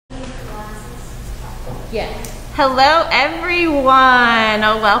Yes. Hello everyone.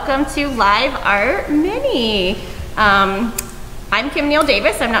 Welcome to Live Art Mini. I'm Neal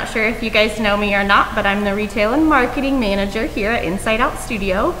Davis. I'm not sure if you guys know me or not, but I'm the retail and marketing manager here at Inside Out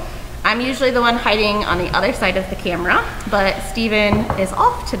Studio. I'm usually the one hiding on the other side of the camera, but Steven is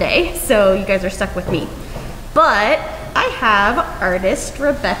off today, so you guys are stuck with me. But I have artist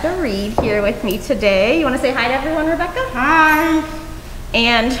Rebecca Reed here with me today. You want to say hi to everyone, Rebecca? Hi.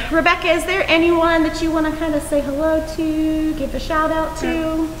 And Rebecca, is there anyone that you want to kind of say hello to, give a shout out to?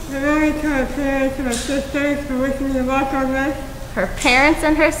 Hello to my parents and my sisters for wishing me luck on this. Her parents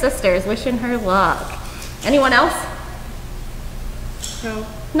and her sisters wishing her luck. Anyone else? No.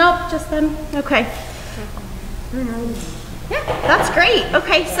 Nope, just them. Okay. Yeah, that's great.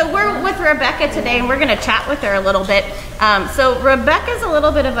 Okay, so we're with Rebecca today and we're going to chat with her a little bit. So Rebecca's a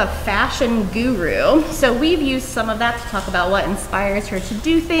little bit of a fashion guru. So we've used some of that to talk about what inspires her to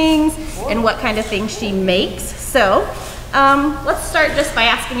do things and what kind of things she makes. So let's start just by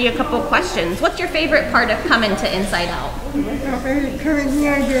asking you a couple questions. What's your favorite part of coming to Inside Out? Coming here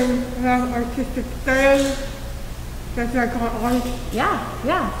and doing a lot of artistic things. That's what I call art.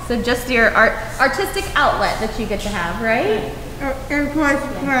 Yeah. So just your artistic outlet that you get to have, right? And of course,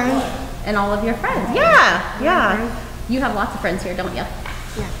 friends. And all of your friends. Yeah. You have lots of friends here, don't you?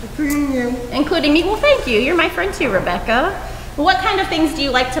 Yeah, including you. Including me? Well, thank you. You're my friend too, Rebecca. What kind of things do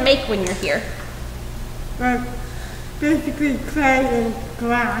you like to make when you're here? Basically clay and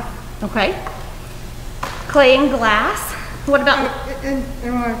glass. Okay. Clay and glass. What about and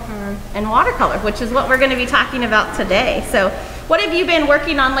watercolors. And watercolor, which is what we're going to be talking about today. So, what have you been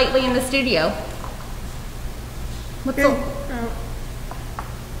working on lately in the studio?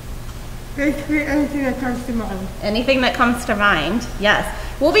 Basically anything that comes to mind. Anything that comes to mind, yes.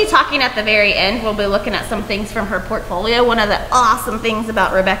 We'll be talking at the very end. We'll be looking at some things from her portfolio. One of the awesome things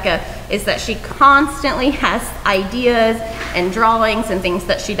about Rebecca is that she constantly has ideas and drawings and things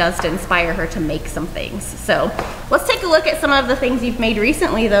that she does to inspire her to make some things. So let's take a look at some of the things you've made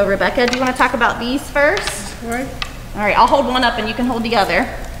recently though, Rebecca. Do you want to talk about these first? Right. All right, I'll hold one up and you can hold the other.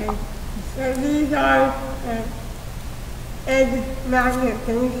 Okay. So these are egg magnet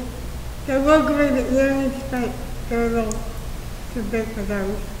things. They will go in the earrings, but they're a little too big for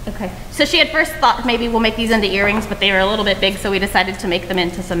those. Okay, so she had first thought maybe we'll make these into earrings, but they were a little bit big, so we decided to make them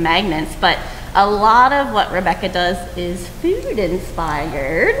into some magnets. But a lot of what Rebecca does is food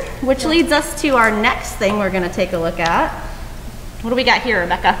inspired, which leads us to our next thing we're going to take a look at. What do we got here,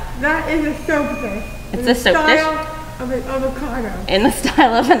 Rebecca? That is a soap dish. It's a soap dish? Of an avocado. In the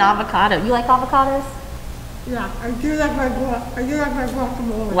style of an avocado. You like avocados? Yeah, I do like my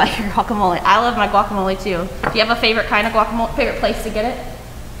guacamole. Like your guacamole. I love my guacamole too. Do you have a favorite kind of guacamole? Favorite place to get it?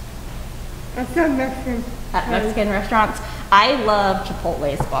 At some Mexican. At Mexican restaurants. I love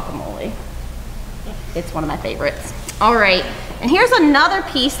Chipotle's guacamole. It's one of my favorites. All right, and here's another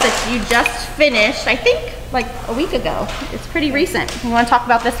piece that you just finished, I think like a week ago. It's pretty recent. You want to talk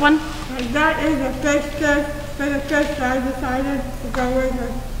about this one? That is a fish dish. For the fish, I decided to go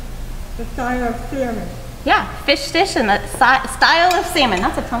with the style of salmon. Yeah, fish dish in the style of salmon.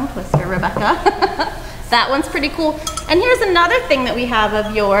 That's a tongue twister, Rebecca. That one's pretty cool. And here's another thing that we have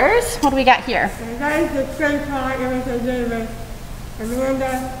of yours. What do we got here? And that is the clay pot I did with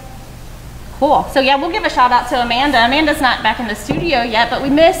Amanda. Cool. So yeah, we'll give a shout out to Amanda. Amanda's not back in the studio yet, but we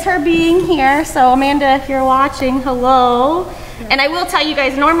miss her being here. So Amanda, if you're watching, hello. Yeah. And I will tell you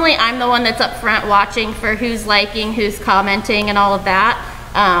guys, normally I'm the one that's up front watching for who's liking, who's commenting, and all of that.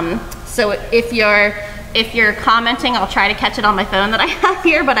 So if you're commenting, I'll try to catch it on my phone that I have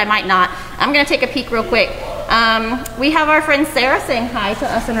here, but I might not. I'm gonna take a peek real quick. We have our friend Sarah saying hi to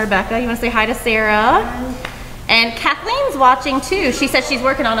us and Rebecca. You wanna say hi to Sarah? Hi. And Kathleen's watching too. She said she's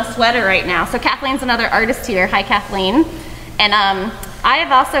working on a sweater right now. So Kathleen's another artist here. Hi, Kathleen. And I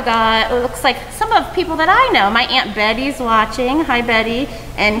have also got, it looks like some of people that I know. My Aunt Betty's watching. Hi, Betty.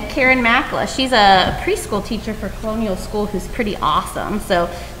 And Karen Makla. She's a preschool teacher for Colonial School who's pretty awesome. So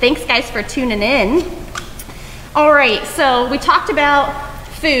thanks guys for tuning in. All right, so we talked about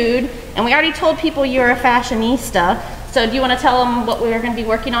food and we already told people you're a fashionista. So do you want to tell them what we're going to be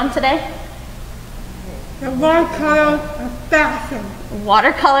working on today? The watercolors of fashion.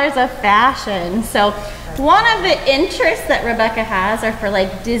 Watercolors of fashion. So one of the interests that Rebecca has are for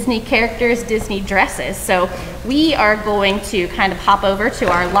like Disney characters, Disney dresses. So we are going to kind of hop over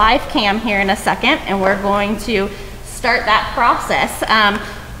to our live cam here in a second and we're going to start that process.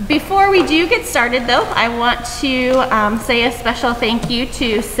 Before we do get started though, I want to say a special thank you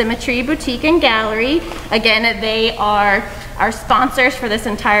to Symmetry Boutique and Gallery. Again, they are our sponsors for this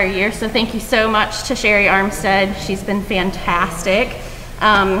entire year, so thank you so much to Sherry Armstead. She's been fantastic.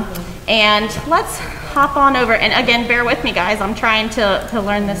 And let's hop on over, and again, bear with me guys, I'm trying to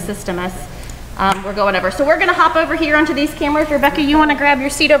learn this system as we're going over. So we're gonna hop over here onto these cameras. Rebecca, you wanna grab your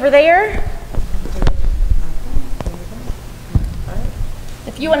seat over there?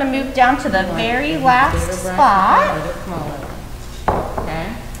 If you wanna move down to the very last spot.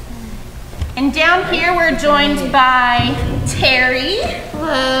 Okay. And down here we're joined by Terry.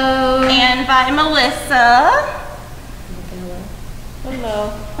 Hello. And by Melissa. Hello.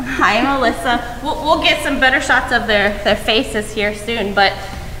 Hi, Melissa. We'll get some better shots of their faces here soon, but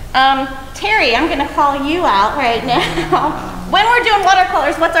Terry, I'm gonna call you out right now. When we're doing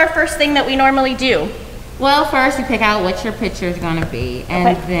watercolors, what's our first thing that we normally do? Well, first you pick out what your picture is gonna be,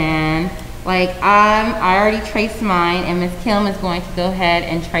 and then, like, I already traced mine, and Miss Kim is going to go ahead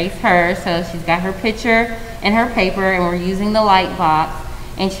and trace hers. So she's got her picture and her paper, and we're using the light box,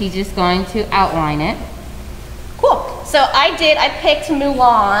 and she's just going to outline it. Cool. So I picked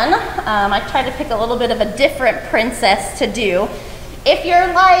Mulan. I tried to pick a little bit of a different princess to do. If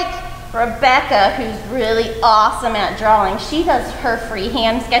you're like Rebecca, who's really awesome at drawing, she does her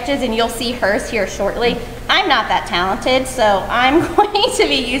freehand sketches, and you'll see hers here shortly. I'm not that talented, so I'm going to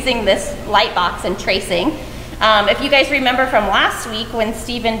be using this light box and tracing. If you guys remember from last week when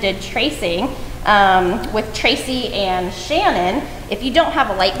Stephen did tracing with Tracy and Shannon, if you don't have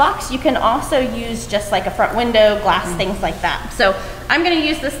a light box, you can also use just like a front window, glass, things like that. So I'm gonna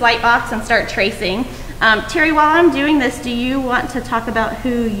use this light box and start tracing. Terry, while I'm doing this, do you want to talk about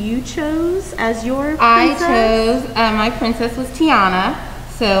who you chose as your princess? I chose, my princess was Tiana,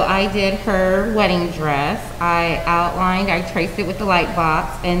 so I did her wedding dress. I traced it with the light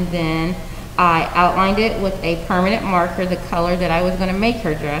box, and then I outlined it with a permanent marker, the color that I was going to make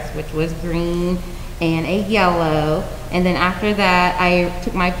her dress, which was green and a yellow. And then after that, I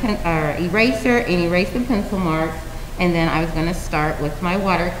took my eraser and erased the pencil marks, and then I was going to start with my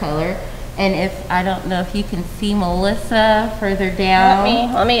watercolor. And I don't know if you can see Melissa further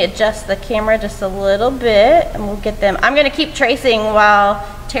down. Let me adjust the camera just a little bit, and we'll get them. I'm gonna keep tracing while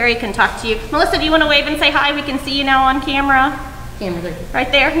Terry can talk to you. Melissa, do you wanna wave and say hi? We can see you now on camera. Camera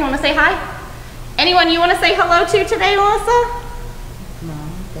right there. You wanna say hi? Anyone you wanna say hello to today, Melissa?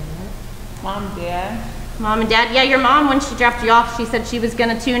 Mom, Dad. Mom, Dad. Mom and Dad. Yeah, your mom, when she dropped you off, she said she was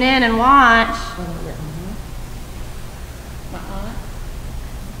gonna tune in and watch.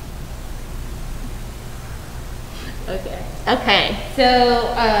 Okay.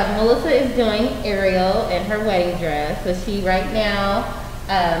 So Melissa is doing Ariel in her wedding dress. So she right now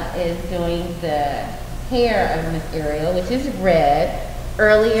is doing the hair of Miss Ariel, which is red.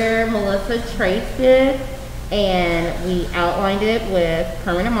 Earlier, Melissa traced it, and we outlined it with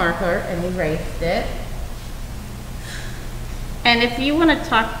permanent marker and erased it. And if you want to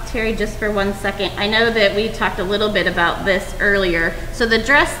talk, Terry, just for 1 second, I know that we talked a little bit about this earlier. So the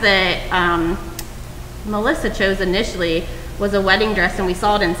dress that Melissa chose initially was a wedding dress, and we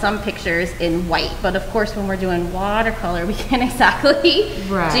saw it in some pictures in white, but of course when we're doing watercolor we can't exactly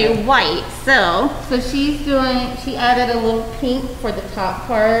do white. So she added a little pink for the top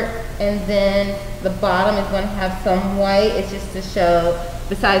part, and then the bottom is going to have some white. It's just to show,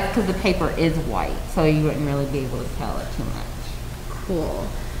 besides because the paper is white, so you wouldn't really be able to tell it too much. Cool.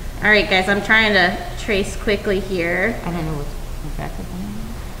 All right guys, I'm trying to trace quickly here. I don't know what's Rebecca's on.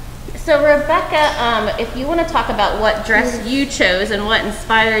 So Rebecca, if you want to talk about what dress you chose and what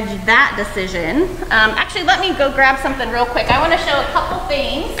inspired that decision. Actually, let me go grab something real quick. I want to show a couple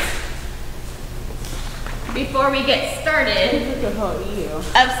things before we get started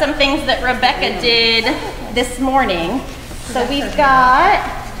of some things that Rebecca did this morning. So we've got,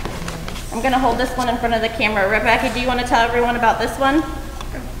 I'm going to hold this one in front of the camera. Rebecca, do you want to tell everyone about this one?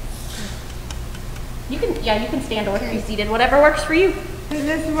 You can stand or be seated, whatever works for you. So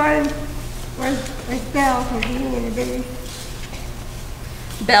this one was Belle from Beauty and the Beast.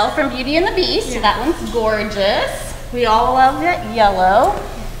 Belle from Beauty and the Beast. Yeah. That one's gorgeous. We all love it, yellow.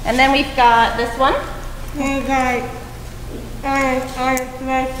 And then we've got this one. We got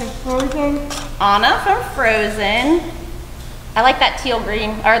Anna from Frozen. Anna from Frozen. I like that teal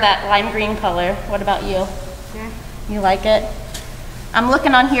green, or that lime green color. What about you? Yeah. You like it? I'm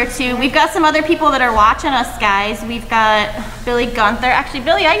looking on here too. We've got some other people that are watching us, guys. We've got Billy Gunther. Actually,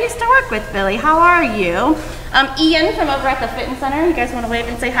 Billy, I used to work with Billy. How are you? Ian from over at the Fitness Center. You guys want to wave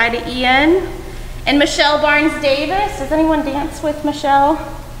and say hi to Ian? And Michelle Barnes Davis. Does anyone dance with Michelle?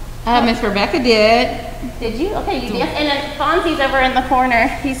 Miss Rebecca did. Did you? Okay, you did. And then Fonzie's over in the corner.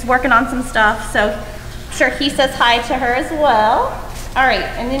 He's working on some stuff, so I'm sure he says hi to her as well. All right,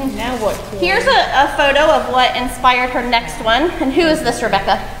 and then now what? Here's a photo of what inspired her next one. And who is this,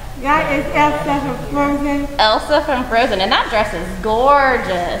 Rebecca? That is Elsa from Frozen. Elsa from Frozen, and that dress is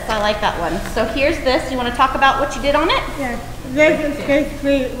gorgeous. I like that one. So here's this. You want to talk about what you did on it? Yeah. This is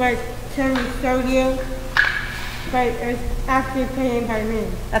basically like Terry showed you, but it's actually painted by me.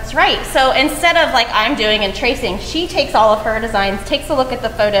 That's right. So instead of like I'm doing and tracing, she takes all of her designs, takes a look at the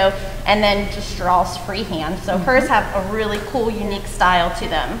photo, and then just draws freehand. So hers have a really cool, unique style to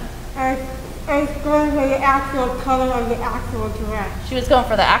them. It's going for the actual color of the actual dress. She was going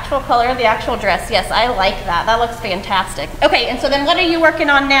for the actual color of the actual dress. Yes, I like that. That looks fantastic. Okay, and so then what are you working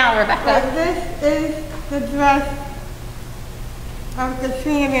on now, Rebecca? So this is the dress of the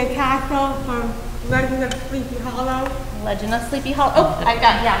Tree and the Castle from Legend of Sleepy Hollow. Legend of Sleepy Hollow. Oh, I've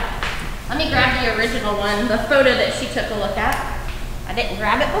got, yeah. Let me grab the original one, the photo that she took a look at. I didn't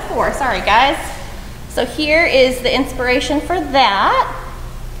grab it before, sorry guys. So here is the inspiration for that.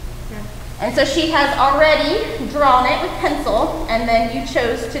 And so she has already drawn it with pencil, and then you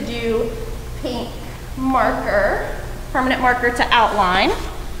chose to do pink marker, permanent marker to outline.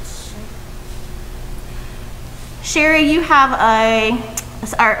 Sherry, you have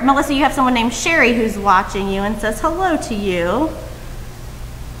or Melissa, you have someone named Sherry who's watching you and says hello to you.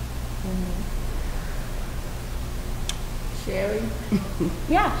 Sherry?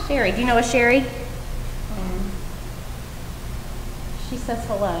 Yeah, Sherry. Do you know a Sherry? She says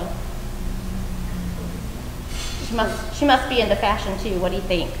hello. She must be into fashion too. What do you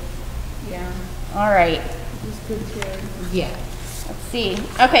think? Yeah. All right. Just good Sherry. Yeah. Let's see.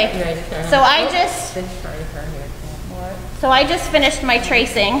 Okay. So I just finished my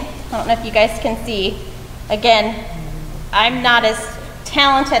tracing. I don't know if you guys can see. Again, I'm not as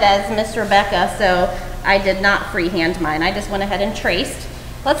talented as Miss Rebecca, so I did not freehand mine. I just went ahead and traced.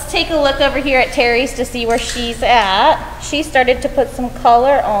 Let's take a look over here at Terry's to see where she's at. She started to put some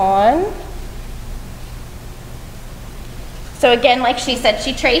color on. So again, like she said,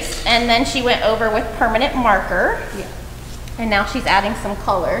 she traced and then she went over with permanent marker. Yeah. And now she's adding some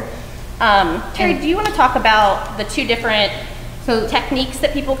color. Terry, do you want to talk about the two different techniques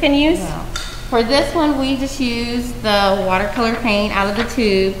that people can use? Yeah. For this one, we just use the watercolor paint out of the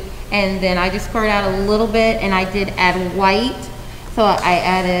tube, and then I just squirted out a little bit, and I did add white. So I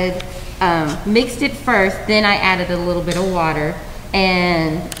added, mixed it first, then I added a little bit of water.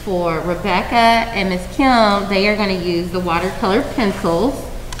 And for Rebecca and Miss Kim, they are going to use the watercolor pencils.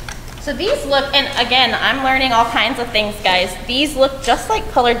 So these look, and again, I'm learning all kinds of things, guys. These look just like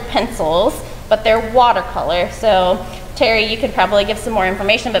colored pencils, but they're watercolor. So Terry, you could probably give some more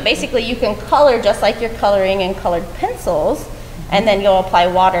information, but basically you can color just like you're coloring in colored pencils, and then you'll apply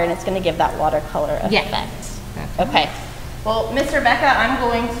water and it's going to give that watercolor effect. Yeah. Okay. Well, Miss Rebecca, I'm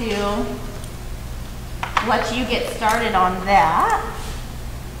going to let you get started on that.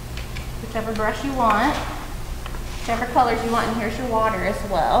 Whichever brush you want, whichever colors you want, and here's your water as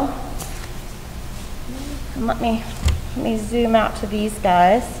well. And let me zoom out to these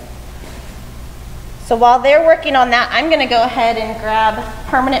guys. So while they're working on that, I'm gonna go ahead and grab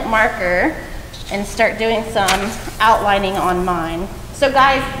permanent marker and start doing some outlining on mine. So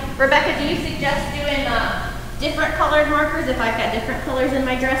guys, Rebecca, do you suggest doing different colored markers if I've got different colors in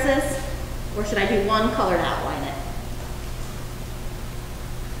my dresses? Or should I do one color to outline it?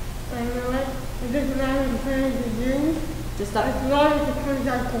 I know it. It doesn't matter the colors you use. Just as long as it turns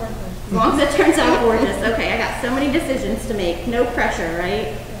out gorgeous. As long as it turns out gorgeous. Okay, I got so many decisions to make. No pressure,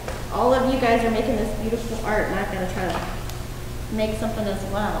 right? All of you guys are making this beautiful art, and I've got to try to make something as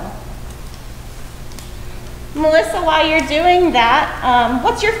well. Melissa, while you're doing that,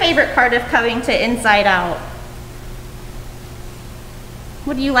 what's your favorite part of coming to Inside Out?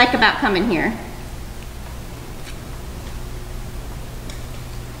 What do you like about coming here?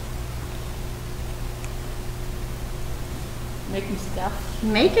 Making stuff.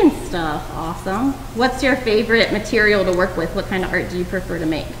 Making stuff, awesome. What's your favorite material to work with? What kind of art do you prefer to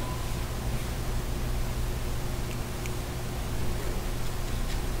make?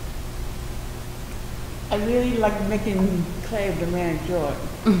 I really like making clay with Amanda Joy.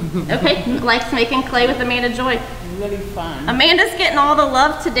 Okay, likes making clay with Amanda Joy. Really fun. Amanda's getting all the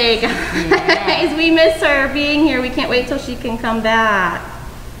love today, guys. Yeah. We miss her being here. We can't wait till she can come back.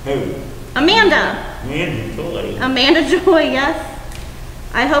 Who? Amanda. Amanda Joy. Amanda Joy, yes.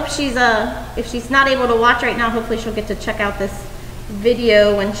 I hope she's, if she's not able to watch right now, hopefully she'll get to check out this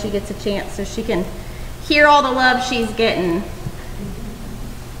video when she gets a chance so she can hear all the love she's getting.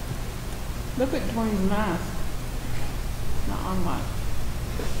 Look at Tony's mask. Not on mine.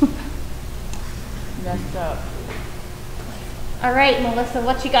 Messed up. All right, Melissa,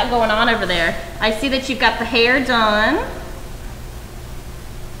 what you got going on over there? I see that you've got the hair done.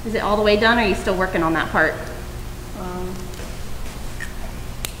 Is it all the way done, or are you still working on that part?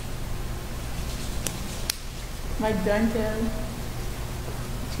 My done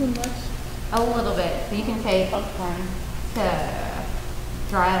too much. A little bit. So you can take Okay. to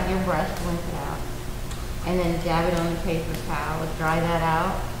dry out your brush, rinse it out, and then dab it on the paper towel. Dry that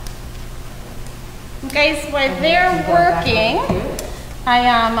out. Guys, while and they're then you go back working, over to it.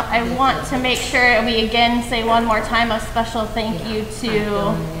 I want to make sure we again say one more time a special thank you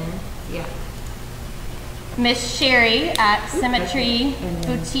to Yeah. Miss Sherry at Symmetry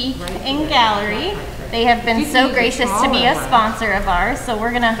Boutique and Gallery. They have been so gracious to be a sponsor of ours, so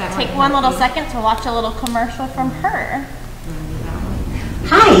we're gonna take one little second to watch a little commercial from her.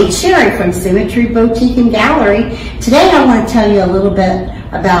 Hi, it's Sherry from Symmetry Boutique and Gallery. Today I want to tell you a little bit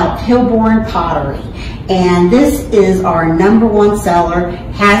about Hillborn Pottery. And this is our #1 seller,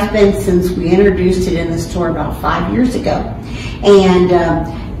 has been since we introduced it in the store about 5 years ago. And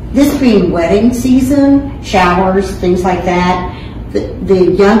this being wedding season, showers, things like that,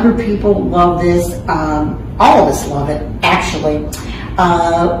 the younger people love this. All of us love it, actually.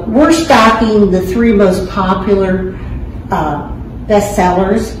 We're stocking the 3 most popular best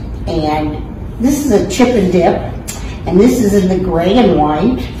sellers, and this is a chip and dip, and this is in the gray and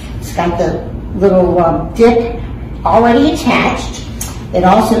white. It's got the little dip already attached. It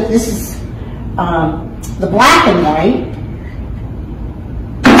also, this is the black and white,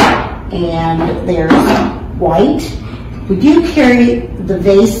 and there's white. We do carry the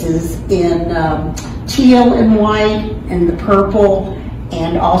vases in teal and white, and the purple,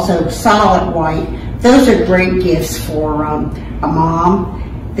 and also solid white. Those are great gifts for a mom.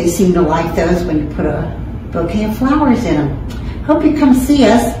 They seem to like those when you put a bouquet of flowers in them. Hope you come see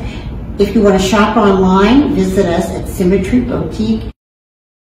us. If you want to shop online, visit us at Symmetry Boutique.